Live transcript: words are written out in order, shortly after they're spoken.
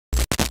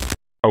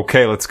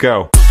Okay, let's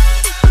go.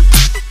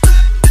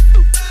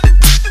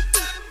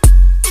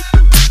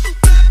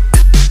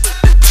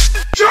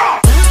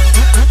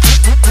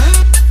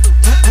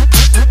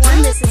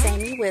 This is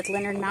Amy with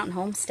Leonard Mountain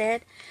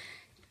Homestead,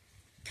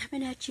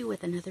 coming at you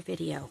with another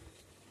video.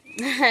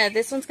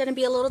 This one's going to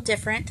be a little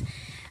different.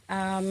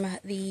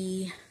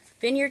 The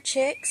Vineyard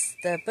Chicks,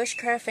 the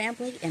Bushcraft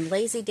family, and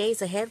Lazy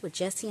Days Ahead with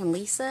Jesse and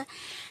Lisa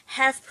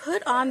have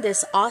put on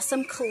this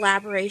awesome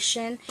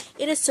collaboration.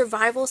 It is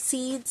Survival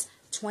Seeds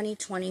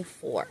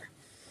 2024.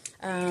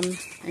 I'm going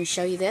to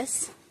show you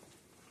this.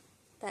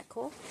 That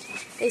cool?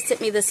 They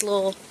sent me this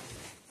little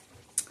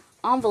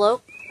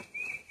envelope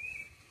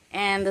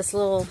and this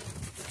little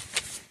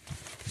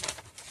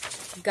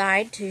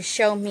guide to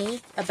show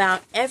me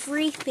about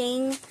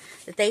everything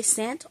that they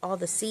sent, all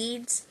the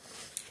seeds.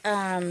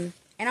 And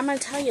I'm going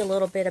to tell you a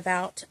little bit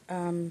about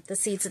the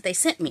seeds that they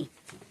sent me.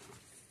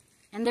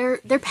 And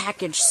they're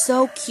packaged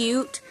so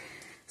cute.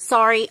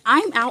 Sorry,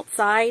 I'm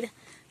outside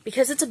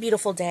because it's a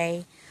beautiful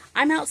day.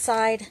 I'm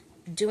outside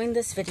doing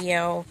this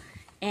video,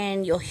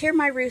 and you'll hear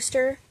my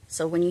rooster.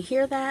 So when you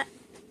hear that,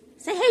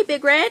 say, "Hey,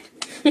 Big Red."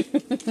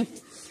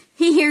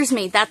 He hears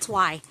me. That's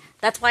why.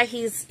 That's why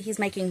he's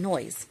making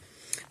noise.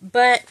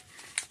 But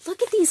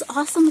look at these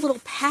awesome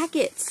little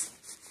packets.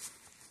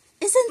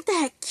 Isn't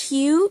that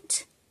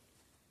cute?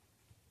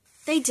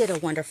 They did a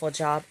wonderful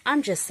job.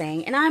 I'm just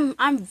saying. And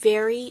I'm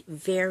very,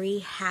 very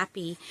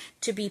happy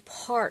to be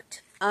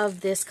part of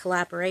this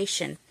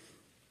collaboration.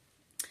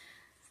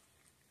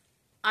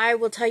 I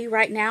will tell you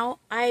right now,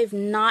 I've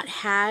not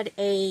had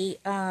a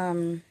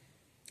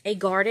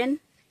garden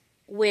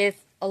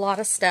with a lot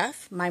of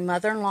stuff. My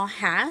mother-in-law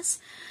has.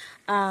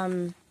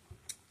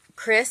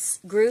 Chris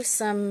grew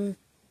some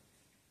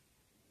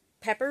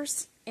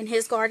peppers in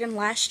his garden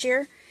last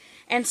year,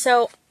 and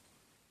so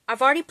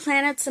I've already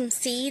planted some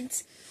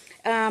seeds.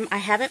 I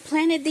haven't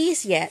planted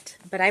these yet,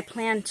 but I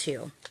plan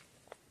to.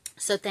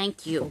 So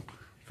thank you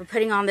for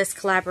putting on this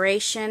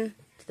collaboration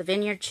to the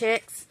Vineyard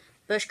Chicks,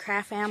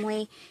 Bushcraft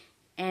family,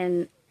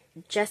 and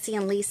Jesse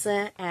and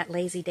Lisa at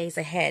Lazy Days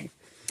Ahead.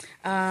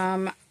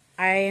 I'm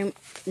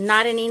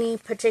not in any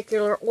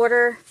particular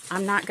order.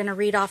 I'm not going to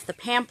read off the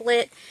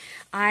pamphlet.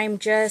 I'm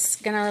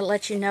just going to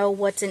let you know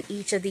what's in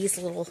each of these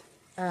little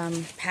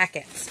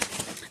packets.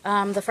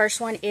 The first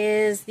one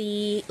is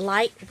the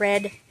light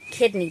red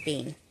kidney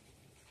bean.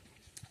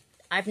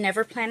 I've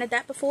never planted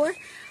that before,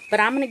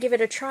 but I'm going to give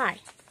it a try.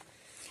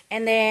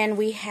 And then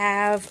we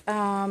have,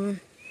 oh,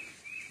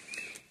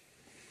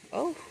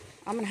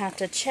 I'm going to have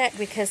to check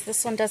because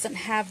this one doesn't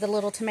have the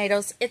little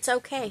tomatoes. It's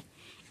okay.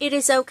 It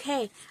is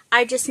okay.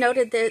 I just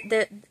noticed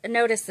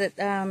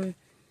that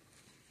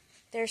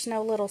there's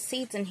no little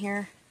seeds in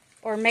here.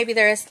 Or maybe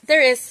there is.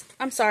 There is.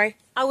 I'm sorry.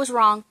 I was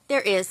wrong.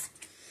 There is.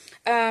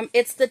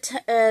 It's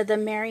the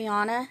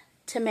Mariana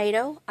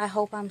Tomato. I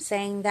hope I'm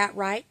saying that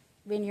right.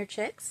 Vineyard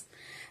Chicks.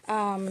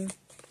 And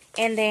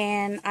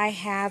then I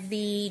have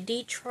the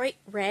Detroit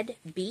Red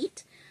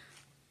Beet.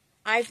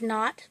 I've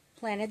not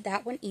planted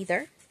that one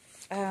either.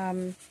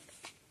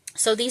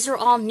 So these are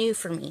all new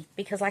for me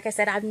because, like I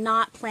said, I've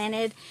not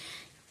planted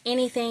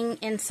anything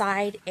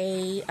inside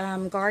a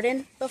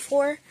garden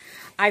before.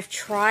 I've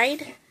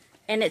tried,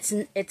 and it's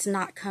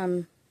not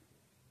come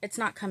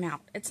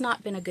out. It's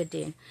not been a good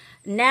day.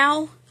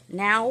 Now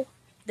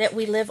that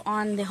we live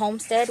on the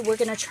homestead, we're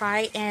gonna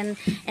try and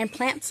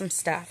plant some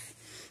stuff.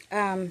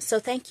 So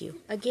thank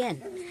you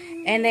again.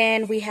 And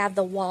then we have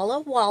the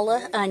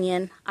Walla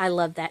onion. I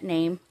love that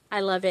name. I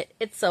love it.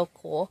 It's so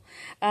cool.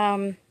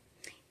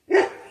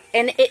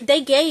 And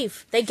they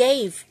gave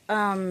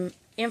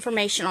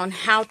information on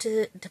how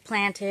to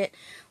plant it,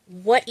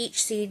 what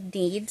each seed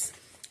needs.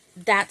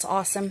 That's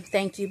awesome.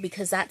 Thank you,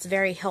 because that's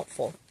very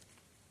helpful.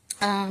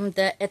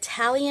 The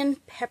Italian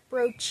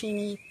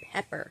Pepperoncini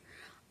pepper.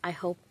 I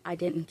hope I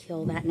didn't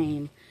kill that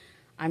name.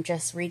 I'm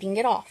just reading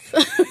it off.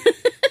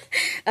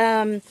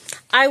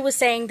 I was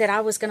saying that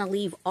I was going to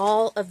leave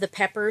all of the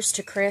peppers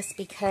to Chris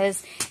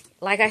because,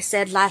 like I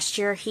said, last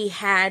year he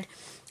had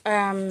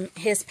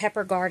his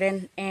pepper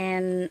garden,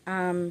 and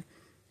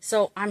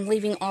so I'm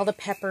leaving all the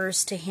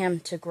peppers to him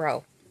to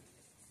grow.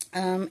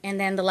 And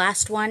then the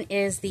last one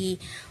is the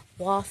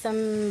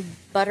Waltham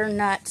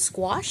Butternut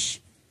squash.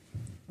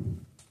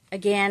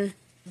 Again,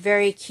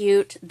 very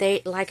cute.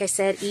 They, like I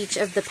said, each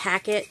of the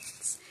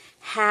packets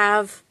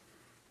have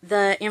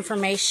the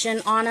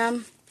information on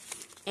them,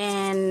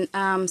 and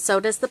so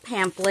does the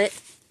pamphlet.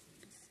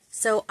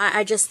 So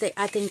I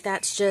think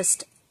that's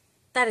just,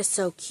 that is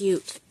so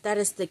cute. That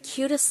is the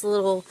cutest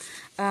little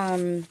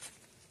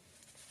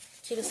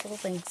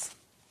things.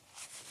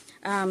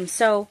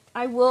 So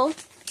I will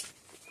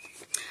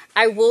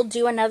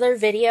do another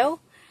video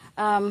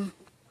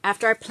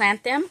after I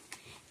plant them,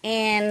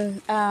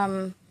 and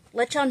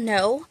let y'all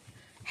know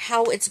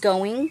how it's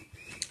going.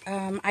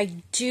 I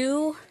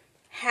do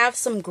have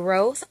some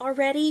growth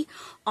already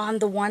on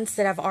the ones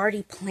that I've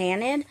already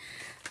planted,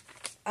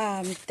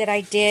 that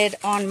I did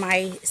on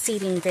my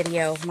seeding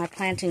video, my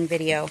planting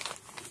video.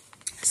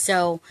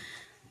 So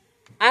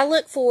I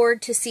look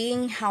forward to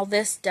seeing how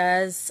this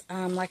does.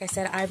 Like I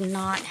said, I've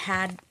not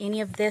had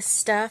any of this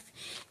stuff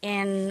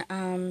in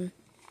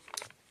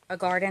a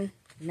garden.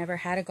 Never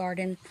had a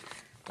garden.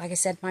 Like I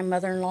said, my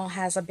mother-in-law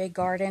has a big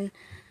garden.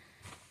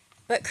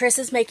 But Chris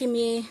is making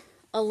me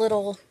a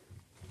little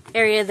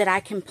area that I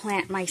can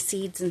plant my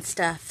seeds and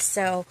stuff.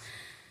 So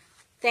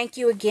thank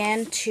you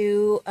again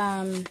to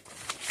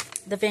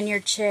the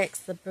Vineyard Chicks,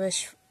 the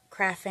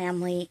Bushcraft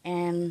family,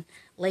 and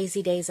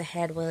Lazy Days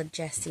Ahead with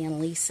Jesse and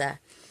Lisa.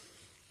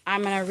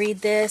 I'm going to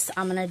read this.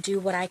 I'm going to do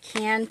what I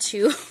can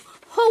to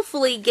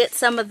hopefully get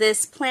some of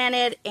this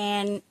planted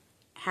and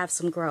have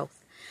some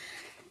growth.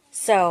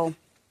 So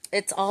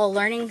it's all a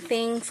learning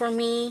thing for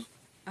me.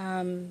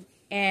 And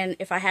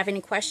if I have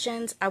any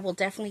questions, I will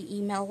definitely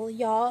email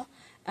y'all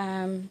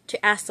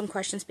to ask some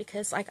questions,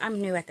 because like I'm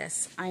new at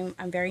this. I'm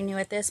very new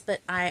at this, but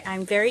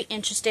I'm very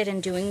interested in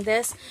doing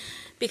this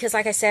because,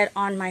 like I said,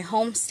 on my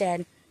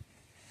homestead,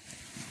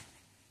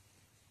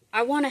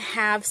 I want to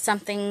have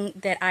something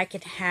that I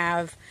could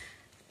have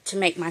to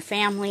make my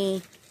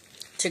family,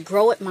 to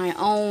grow it my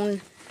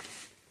own.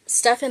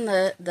 Stuff in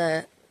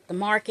the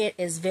market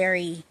is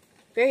very,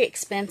 very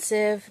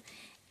expensive.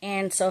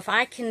 And so if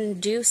I can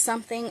do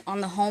something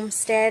on the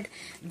homestead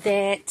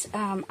that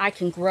I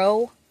can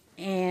grow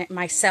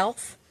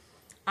myself,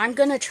 I'm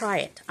going to try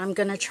it. I'm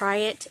going to try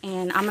it,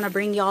 and I'm going to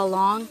bring y'all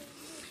along.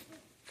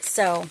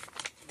 So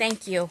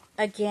thank you.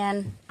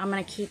 Again, I'm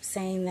going to keep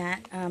saying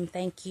that.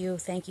 Thank you,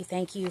 thank you,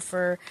 thank you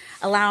for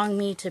allowing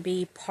me to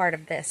be part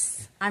of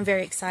this. I'm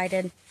very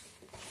excited.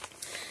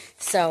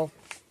 So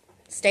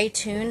stay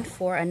tuned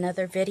for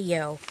another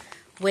video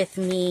with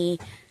me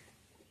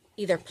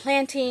either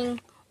planting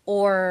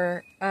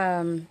or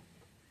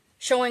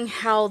showing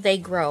how they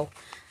grow.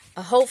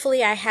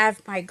 Hopefully I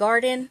have my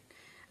garden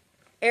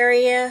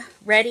area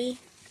ready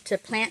to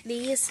plant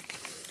these.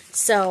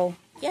 So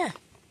yeah.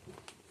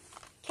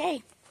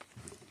 Okay.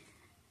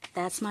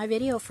 That's my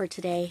video for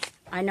today.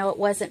 I know it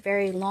wasn't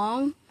very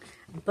long,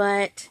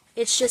 but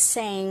it's just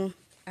saying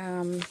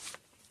the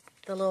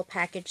little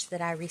package that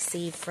I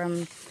received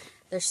from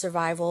the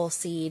Survival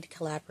Seed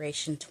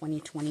Collaboration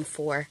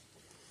 2024.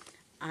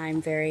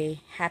 I'm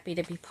very happy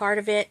to be part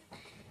of it.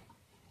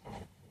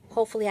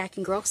 Hopefully I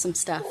can grow some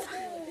stuff.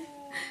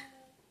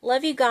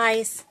 Love you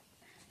guys.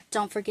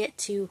 Don't forget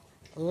to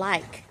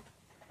like,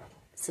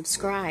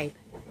 subscribe,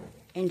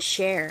 and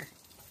share,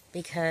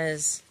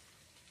 because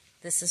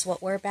this is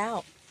what we're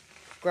about.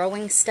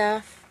 Growing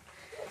stuff,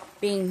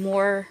 being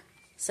more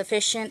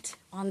sufficient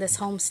on this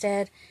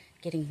homestead,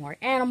 getting more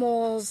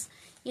animals,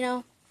 you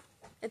know,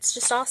 it's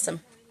just awesome.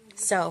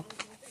 So,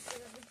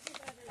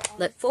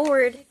 look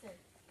forward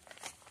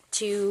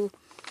to